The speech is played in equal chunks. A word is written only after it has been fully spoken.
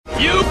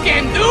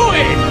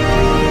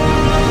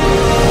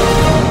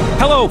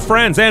Hello,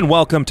 friends, and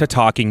welcome to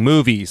Talking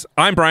Movies.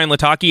 I'm Brian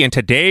Lataki, and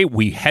today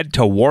we head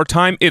to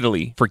wartime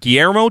Italy for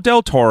Guillermo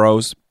del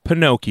Toro's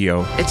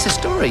Pinocchio. It's a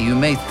story you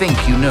may think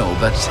you know,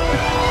 but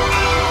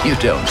you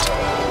don't.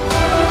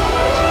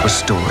 A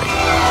story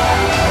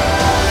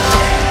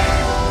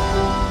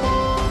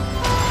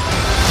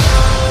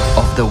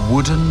of the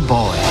wooden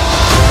boy.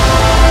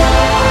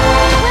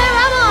 Where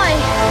am I?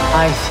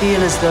 I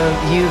feel as though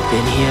you've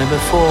been here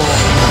before.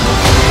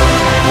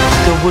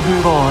 The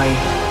wooden boy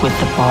with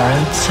the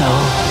borrowed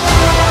soul.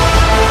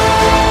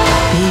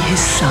 Be his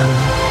son.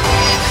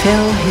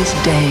 Fill his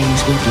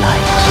days with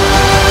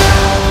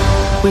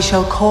light. We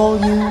shall call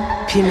you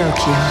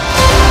Pinocchio.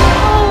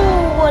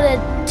 Oh, what a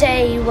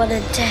day, what a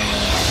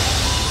day.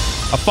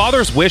 A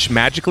father's wish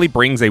magically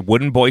brings a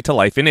wooden boy to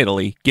life in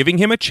Italy, giving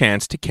him a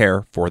chance to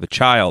care for the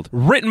child.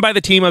 Written by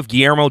the team of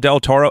Guillermo del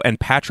Toro and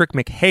Patrick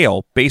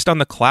McHale, based on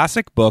the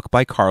classic book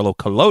by Carlo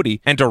Collodi,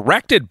 and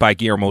directed by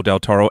Guillermo del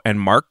Toro and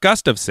Mark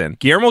Gustafson,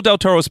 Guillermo del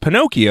Toro's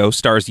Pinocchio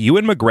stars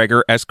Ewan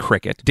McGregor as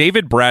Cricket,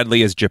 David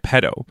Bradley as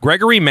Geppetto,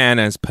 Gregory Mann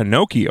as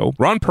Pinocchio,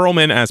 Ron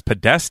Perlman as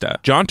Podesta,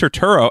 John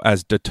Turturro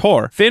as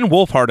Dottore, Finn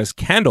Wolfhard as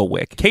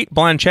Candlewick, Kate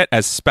Blanchett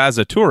as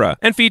Spazzatura,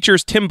 and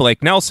features Tim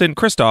Blake Nelson,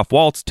 Christoph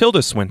Waltz,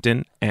 Tilda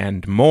Swinton,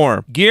 and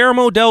more.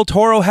 Guillermo del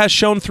Toro has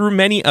shown through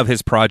many of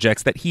his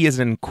projects that he is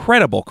an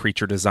incredible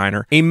creature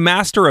designer, a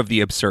master of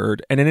the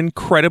absurd, and an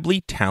incredibly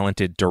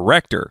talented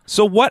director.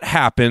 So what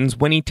happens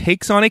when he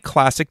takes on a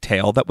classic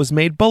tale that was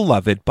made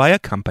beloved by a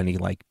company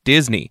like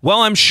Disney?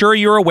 Well, I'm sure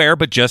you're aware,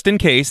 but just in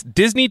case,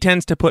 Disney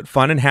tends to put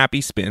fun and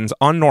happy spins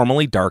on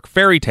normally dark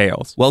fairy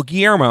tales. Well,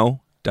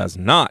 Guillermo does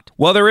not.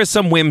 While there is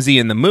some whimsy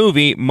in the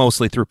movie,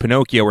 mostly through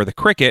Pinocchio or the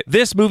cricket,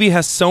 this movie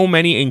has so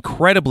many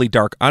incredibly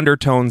dark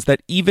undertones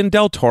that even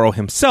Del Toro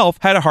himself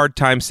had a hard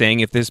time saying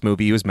if this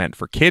movie was meant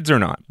for kids or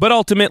not. But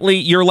ultimately,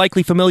 you're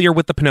likely familiar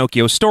with the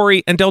Pinocchio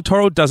story, and Del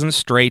Toro doesn't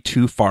stray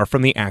too far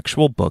from the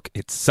actual book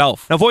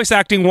itself. Now, voice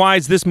acting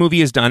wise, this movie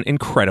is done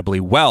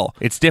incredibly well.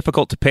 It's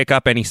difficult to pick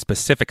up any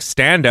specific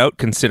standout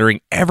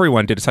considering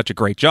everyone did such a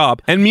great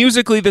job, and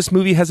musically, this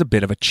movie has a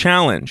bit of a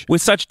challenge.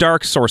 With such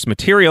dark source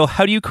material,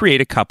 how do you create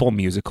a couple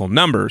musical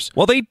numbers?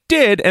 Well, they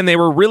did, and they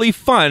were really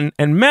fun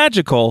and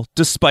magical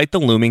despite the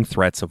looming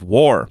threats of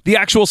war. The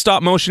actual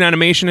stop motion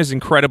animation is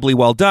incredibly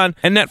well done,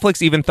 and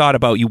Netflix even thought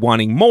about you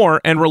wanting more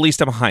and released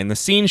a behind the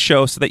scenes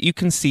show so that you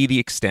can see the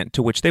extent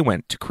to which they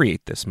went to create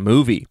this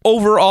movie.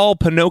 Overall,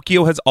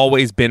 Pinocchio has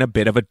always been a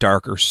bit of a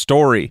darker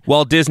story.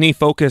 While Disney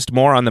focused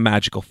more on the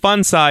magical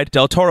fun side,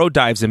 Del Toro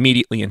dives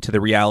immediately into the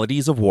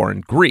realities of war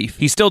and grief.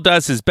 He still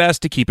does his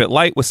best to keep it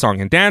light with song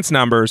and dance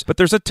numbers, but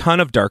there's a ton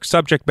of dark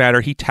subject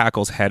matter he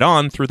tackles head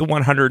on through the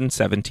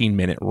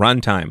 117-minute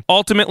runtime.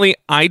 Ultimately,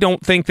 I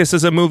don't think this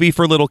is a movie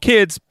for little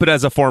kids, but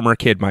as a former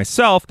kid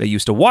myself that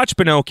used to watch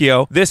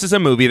Pinocchio, this is a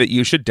movie that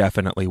you should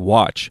definitely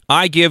watch.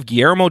 I give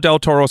Guillermo del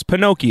Toro's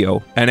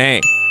Pinocchio an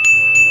A.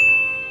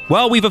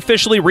 Well, we've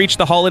officially reached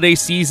the holiday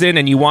season,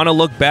 and you want to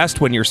look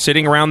best when you're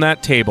sitting around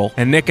that table.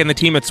 And Nick and the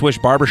team at Swish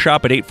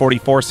Barbershop at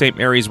 844 St.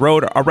 Mary's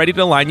Road are ready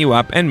to line you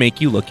up and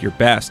make you look your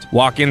best.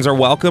 Walk-ins are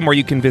welcome, or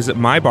you can visit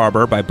my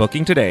barber by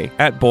booking today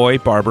at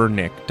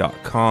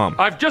boybarbernick.com.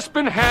 I've just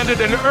been handed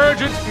an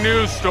urgent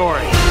news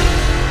story.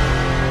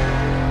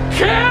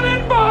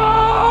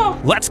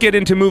 Cannonball! Let's get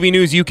into movie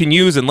news you can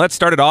use, and let's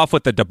start it off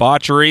with the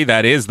debauchery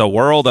that is the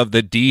world of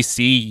the DC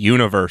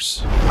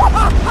Universe.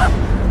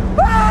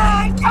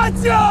 I got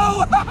you!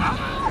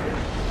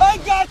 I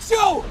got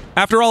you!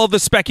 After all of the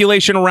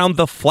speculation around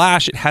The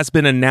Flash, it has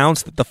been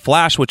announced that The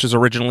Flash, which was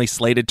originally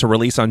slated to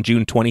release on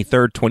June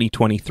 23rd,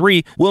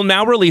 2023, will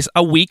now release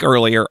a week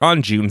earlier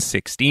on June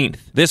 16th.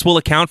 This will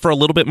account for a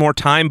little bit more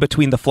time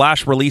between The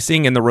Flash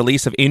releasing and the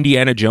release of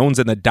Indiana Jones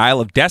and the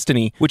Dial of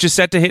Destiny, which is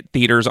set to hit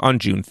theaters on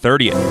June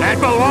 30th. That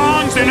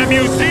belongs in a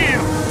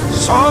museum.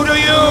 So do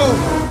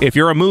you! If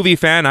you're a movie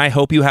fan, I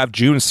hope you have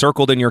June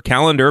circled in your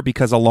calendar,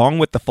 because along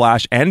with The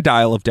Flash and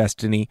Dial of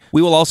Destiny,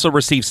 we will also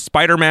receive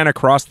Spider-Man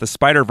Across the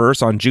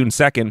Spider-Verse on June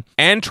 2nd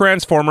and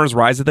Transformers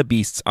Rise of the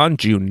Beasts on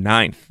June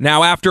 9th.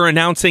 Now, after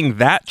announcing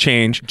that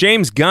change,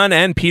 James Gunn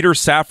and Peter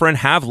Safran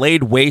have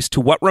laid waste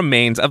to what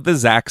remains of the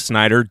Zack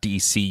Snyder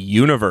DC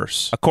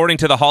universe. According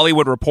to The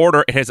Hollywood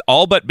Reporter, it has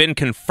all but been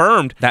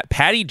confirmed that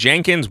Patty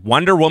Jenkins'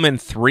 Wonder Woman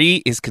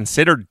 3 is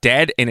considered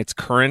dead in its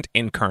current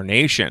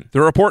incarnation.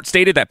 The report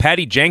stated that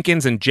Patty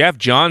Jenkins and Jeff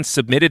Johns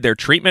submitted their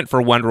treatment for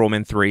Wonder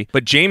Woman 3,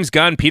 but James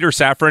Gunn, Peter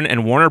Safran,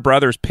 and Warner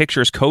Brothers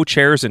Pictures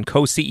co-chairs and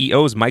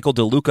co-CEOs Michael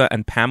DeLuca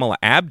and Pamela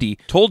Abdi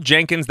told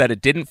Jenkins that it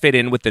didn't fit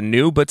in with the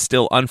new but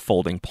still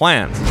unfolding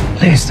plans.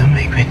 Please don't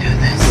make me do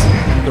this.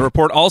 The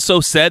report also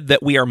said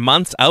that we are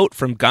months out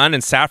from Gunn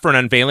and Safran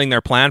unveiling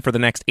their plan for the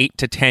next 8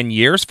 to 10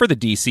 years for the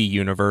DC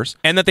universe,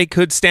 and that they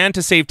could stand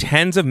to save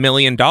tens of $1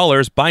 million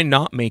by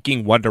not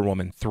making Wonder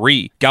Woman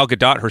 3. Gal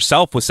Gadot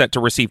herself was set to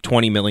receive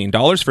 $20 million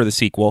for the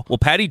sequel, while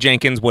Patty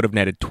Jenkins would have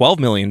netted $12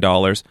 million,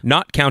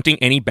 not counting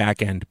any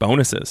back-end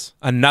bonuses.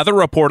 Another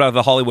report out of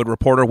The Hollywood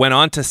Reporter went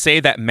on to say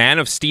that Man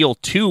of Steel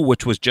 2,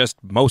 which was just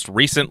most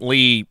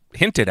recently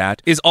hinted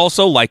at, is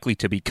also likely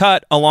to be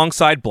cut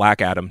alongside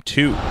Black Adam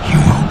 2. You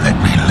won't let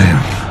me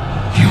live.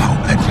 You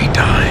won't let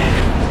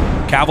die.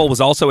 Cavill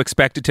was also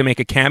expected to make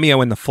a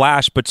cameo in The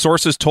Flash, but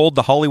sources told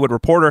The Hollywood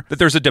Reporter that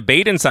there's a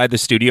debate inside the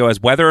studio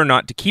as whether or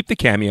not to keep the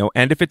cameo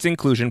and if its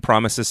inclusion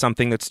promises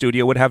something that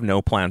studio would have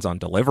no plans on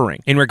delivering.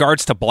 In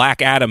regards to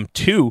Black Adam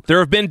 2, there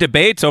have been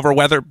debates over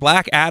whether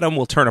Black Adam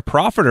will turn a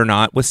profit or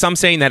not, with some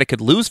saying that it could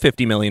lose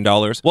 $50 million,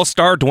 while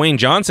star Dwayne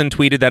Johnson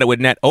tweeted that it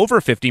would net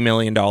over $50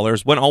 million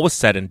when all was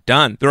said and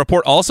done. The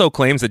report also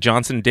claims that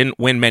Johnson didn't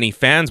win many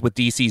fans with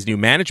DC's new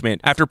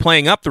management after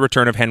playing up the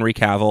return of Henry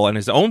Cavill and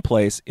his own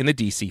place in the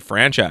DC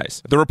franchise.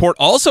 The report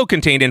also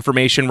contained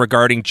information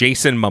regarding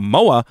Jason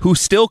Momoa, who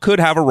still could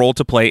have a role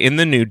to play in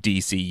the new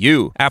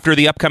DCU. After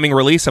the upcoming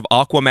release of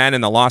Aquaman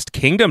and the Lost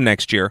Kingdom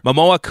next year,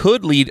 Momoa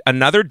could lead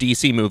another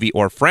DC movie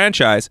or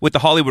franchise, with The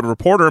Hollywood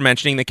Reporter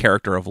mentioning the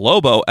character of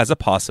Lobo as a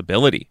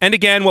possibility. And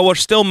again, while we're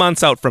still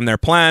months out from their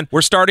plan,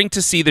 we're starting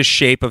to see the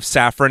shape of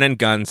Safran and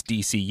Gunn's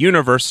DC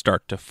universe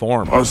start to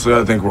form. Honestly,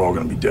 I think we're all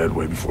going to be dead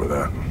way before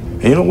that.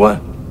 And you know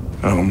what?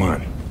 I don't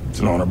mind.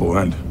 It's an honorable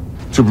end.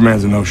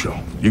 Superman's a no-show.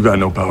 You got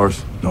no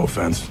powers. No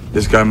offense.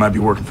 This guy might be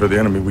working for the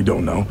enemy, we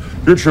don't know.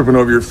 You're tripping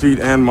over your feet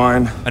and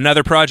mine.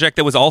 Another project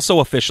that was also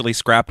officially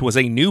scrapped was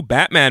a new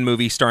Batman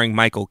movie starring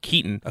Michael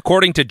Keaton.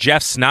 According to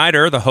Jeff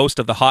Snyder, the host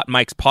of the Hot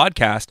Mics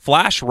podcast,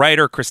 Flash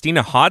writer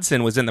Christina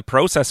Hodson was in the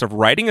process of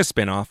writing a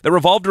spin-off that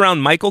revolved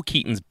around Michael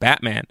Keaton's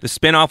Batman. The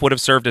spin-off would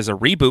have served as a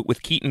reboot,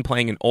 with Keaton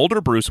playing an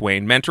older Bruce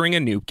Wayne mentoring a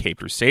new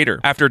Caped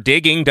Crusader. After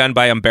digging done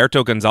by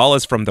Humberto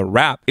Gonzalez from The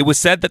Wrap, it was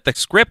said that the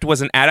script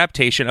was an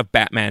adaptation of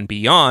Batman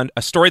Beyond,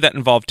 a story that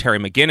involved Terry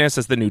McGinnis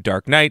as the new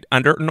Dark Knight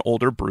under an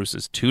older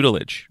Bruce's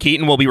tutelage.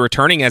 Keaton will be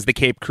returning as the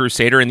Caped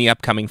Crusader in the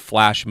upcoming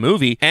Flash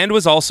movie, and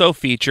was also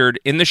featured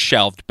in the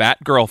shelved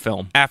Batgirl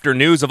film. After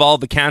news of all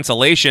the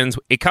cancellations,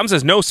 it comes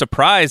as no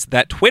surprise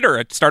that Twitter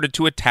had started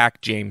to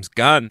attack James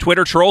Gunn.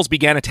 Twitter trolls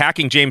began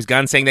attacking James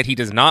Gunn, saying that he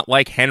does not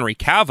like Henry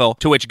Cavill,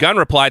 to which Gunn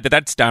replied that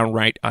that's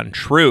downright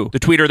untrue. The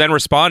tweeter then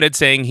responded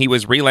saying he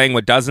was relaying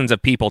what dozens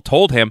of people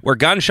told him, where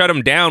Gunn shut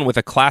him down with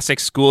a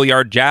classic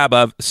schoolyard jab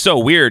of, "So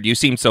weird, you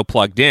seem so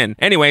plugged in.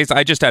 Anyways,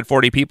 I just had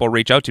 40 people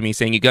reach out to me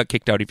saying you got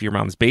kicked out of your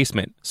mom's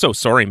basement. So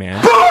sorry,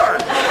 man." Burn!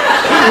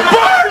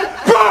 Burn!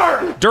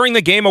 Burn! During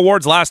the Game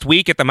Awards last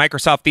week at the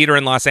Microsoft Theater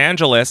in Los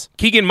Angeles,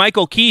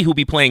 Keegan-Michael Key, who'll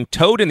be playing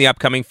Toad in the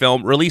upcoming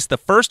film, released the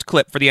first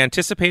clip for the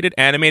anticipated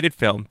animated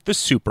film, The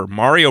Super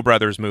Mario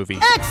Brothers movie.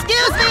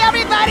 Excuse me,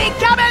 everybody!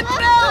 Coming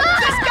through!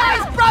 This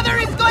guy's brother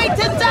is going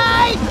to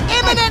die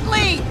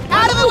imminently!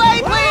 Out of the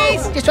way,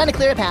 please! Just trying to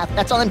clear a path.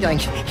 That's all I'm doing.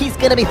 He's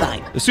gonna be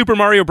fine. The Super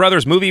Mario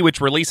Brothers movie,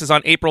 which releases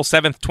on April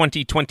 7th,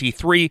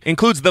 2023,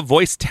 includes the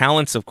voice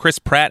talents of Chris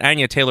Pratt,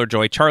 Anya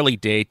Taylor-Joy, Charlie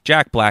Day,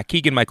 Jack Black,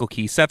 Keegan-Michael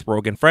Key, Seth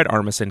Rogen, Fred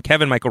Armisen,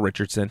 Kevin Michael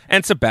Richardson,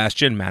 and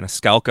Sebastian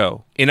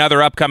Maniscalco. In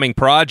other upcoming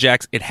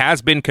projects, it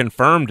has been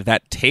confirmed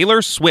that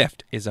Taylor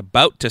Swift is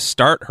about to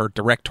start her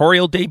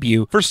directorial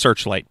debut for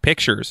Searchlight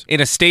Pictures. In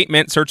a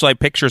statement, Searchlight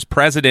Pictures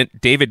president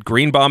David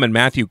Greenbaum and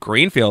Matthew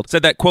Greenfield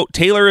said that, quote,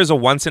 "Taylor is a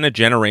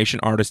once-in-a-generation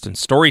artist and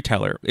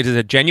storyteller. It is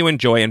a genuine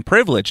joy and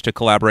privilege to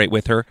collaborate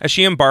with her as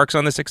she embarks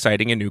on this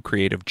exciting and new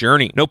creative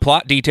journey. No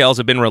plot details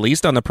have been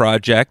released on the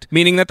project,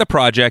 meaning that the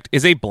project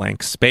is a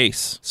blank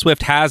space."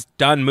 Swift has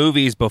done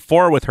movies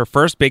before, with her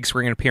first big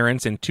screen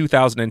appearance in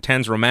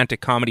 2010's romantic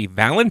comedy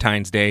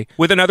Valentine's Day,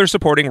 with another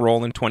supporting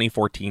role in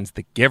 2014's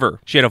The Giver.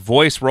 She had a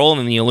voice role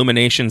in the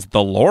Illumination's The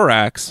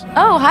Lorax.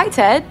 Oh, hi,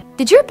 Ted.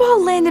 Did your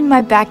ball land in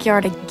my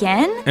backyard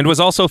again? And was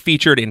also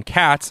featured in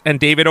Cats and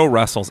David O.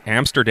 Russell's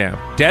Amsterdam.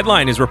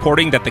 Deadline is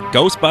reporting that the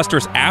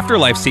Ghostbusters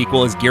Afterlife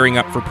sequel is gearing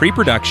up for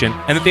pre-production,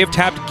 and that they have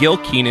tapped Gil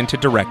Keenan to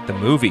direct the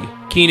movie.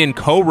 Keenan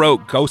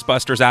co-wrote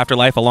Ghostbusters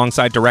Afterlife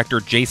alongside director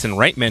Jason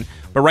Reitman,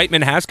 but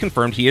Reitman has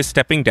confirmed he is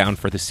stepping down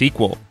for the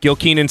sequel. Gil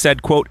Keenan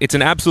said, quote, "It's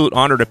an absolute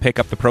honor to pick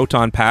up the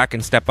Proton Pack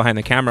and step behind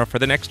the camera for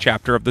the next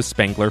chapter of the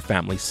Spengler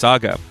family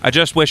saga. I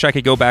just wish I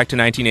could go back to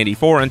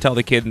 1984 and tell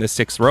the kid in the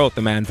 6th row at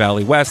the Man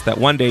Valley West that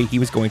one day he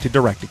was going to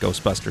direct a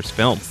Ghostbusters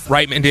film."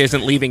 Reitman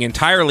isn't leaving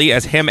entirely,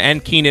 as him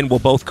and Keenan will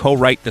both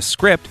co-write the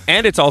script,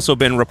 and it's also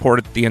been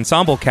reported that the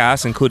ensemble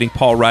cast, including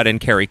Paul Rudd and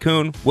Carrie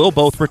Coon, will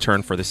both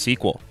return for the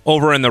sequel.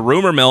 Over in the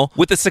rumor mill,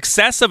 with the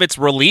success of its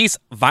release,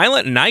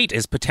 Violent Night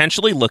is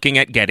potentially looking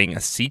at getting a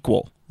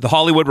sequel. The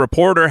Hollywood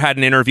Reporter had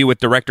an interview with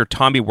director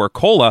Tommy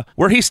Wirkola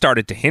where he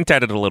started to hint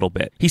at it a little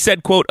bit. He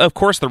said, quote, "Of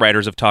course the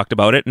writers have talked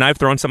about it, and I've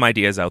thrown some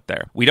ideas out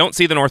there. We don't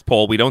see the North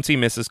Pole, we don't see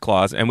Mrs.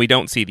 Claus, and we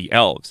don't see the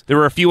elves. There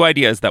were a few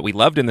ideas that we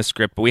loved in the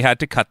script, but we had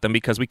to cut them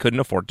because we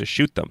couldn't afford to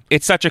shoot them.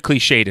 It's such a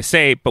cliche to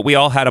say, but we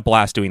all had a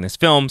blast doing this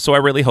film, so I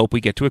really hope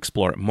we get to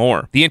explore it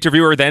more." The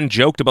interviewer then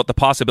joked about the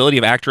possibility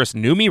of actress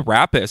Noomi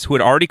Rapace, who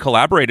had already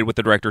collaborated with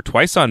the director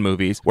twice on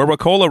movies, where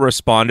Wirkola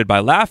responded by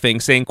laughing,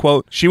 saying,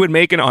 quote, "She would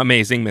make an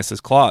amazing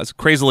Mrs. Claus.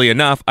 Crazily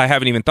enough, I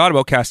haven't even thought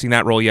about casting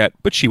that role yet,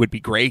 but she would be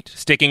great."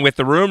 Sticking with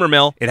the rumor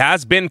mill, it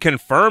has been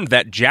confirmed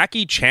that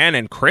Jackie Chan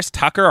and Chris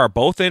Tucker are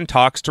both in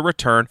talks to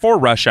return for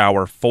Rush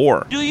Hour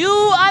 4. Do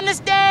you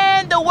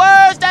understand the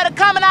words that are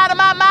coming out of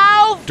my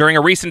mouth? During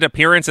a recent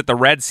appearance at the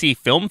Red Sea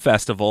Film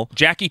Festival,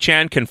 Jackie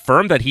Chan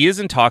confirmed that he is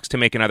in talks to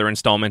make another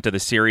installment of the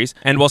series,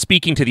 and while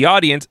speaking to the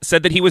audience,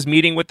 said that he was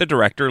meeting with the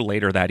director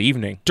later that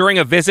evening. During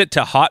a visit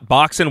to Hot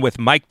Boxin' with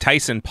Mike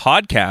Tyson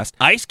podcast,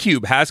 Ice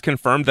Cube has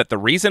confirmed that the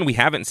reason we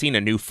haven't seen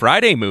a new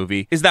Friday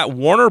movie is that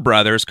Warner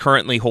Brothers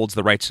currently holds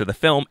the rights to the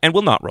film and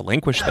will not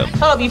relinquish them.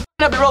 Hold up, you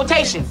f***ing up the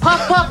rotation.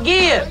 Puff, puff,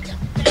 give.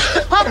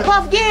 Puff,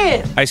 puff,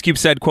 give. Ice Cube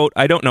said, quote,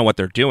 "I don't know what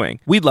they're doing.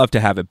 We'd love to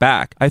have it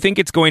back. I think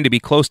it's going to be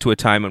close to a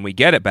time when we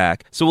get it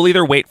back, so we'll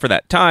either wait for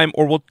that time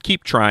or we'll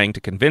keep trying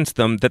to convince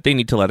them that they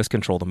need to let us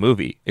control the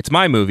movie. It's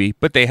my movie,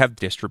 but they have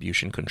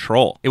distribution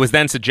control." It was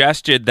then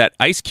suggested that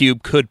Ice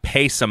Cube could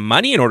pay some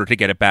money in order to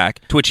get it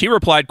back, to which he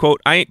replied,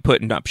 quote, "I ain't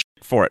putting up shit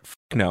for it.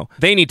 No.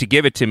 They need to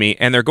give it to me,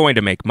 and they're going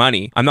to make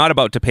money. I'm not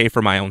about to pay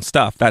for my own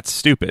stuff. That's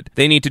stupid.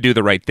 They need to do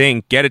the right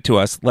thing, get it to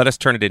us, let us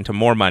turn it into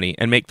more money,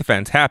 and make the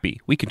fans happy.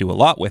 We can do a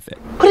lot with it."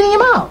 Put it in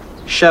your mouth.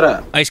 Shut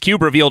up. Ice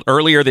Cube revealed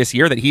earlier this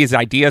year that he has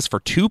ideas for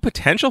 2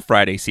 potential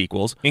Friday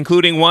sequels,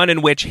 including one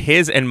in which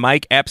his and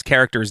Mike Epps'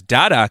 characters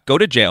Dada go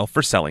to jail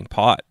for selling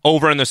pot.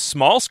 Over on the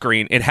small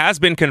screen, it has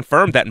been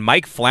confirmed that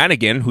Mike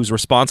Flanagan, who's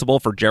responsible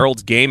for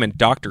Gerald's Game and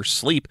Dr.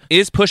 Sleep,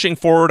 is pushing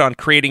forward on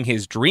creating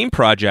his dream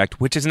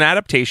project, which is an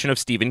adaptation of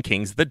Stephen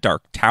King's The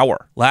Dark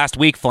Tower. Last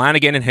week,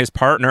 Flanagan and his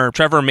partner,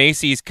 Trevor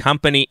Macy's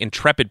company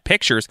Intrepid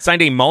Pictures,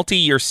 signed a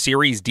multi-year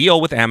series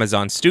deal with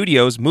Amazon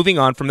Studios, moving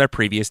on from their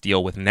previous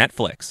deal with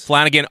Netflix.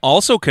 Flanagan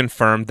also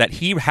confirmed that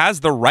he has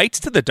the rights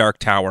to The Dark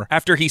Tower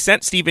after he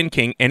sent Stephen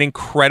King an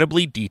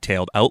incredibly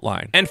detailed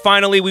outline. And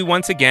finally, we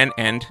once again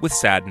end with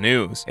sad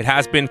news. It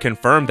has been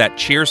confirmed that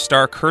Cheers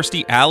star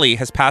Kirstie Alley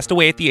has passed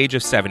away at the age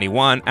of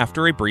 71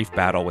 after a brief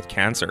battle with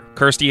cancer.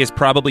 Kirstie is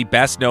probably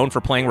best known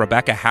for playing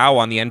Rebecca Howe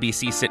on the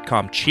NBC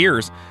sitcom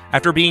Cheers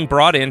after being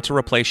brought in to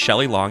replace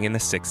Shelley Long in the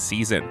 6th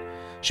season.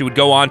 She would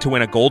go on to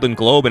win a Golden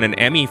Globe and an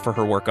Emmy for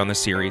her work on the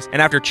series,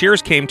 and after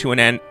Cheers came to an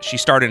end, she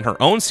starred in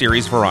her own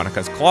series,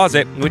 Veronica's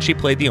Closet, in which she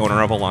played the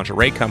owner of a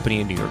lingerie company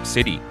in New York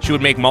City. She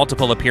would make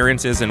multiple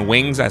appearances in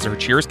Wings as her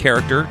Cheers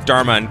character,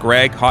 Dharma and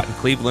Greg, Hot in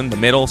Cleveland, The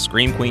Middle,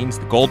 Scream Queens,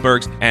 The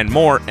Goldbergs, and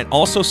more, and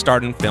also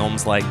starred in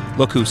films like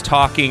Look Who's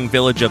Talking,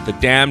 Village of the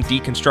Damned,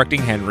 Deconstructing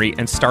Henry,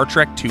 and Star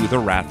Trek II: The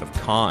Wrath of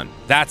Khan.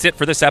 That's it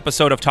for this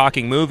episode of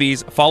Talking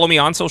Movies. Follow me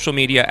on social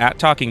media at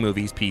Talking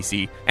Movies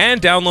PC,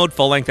 and download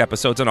full-length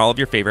episodes on all of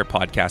your favorite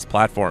podcast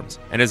platforms.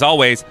 And as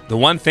always, the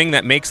one thing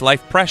that makes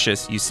life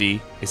precious, you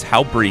see, is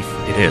how brief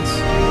it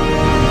is.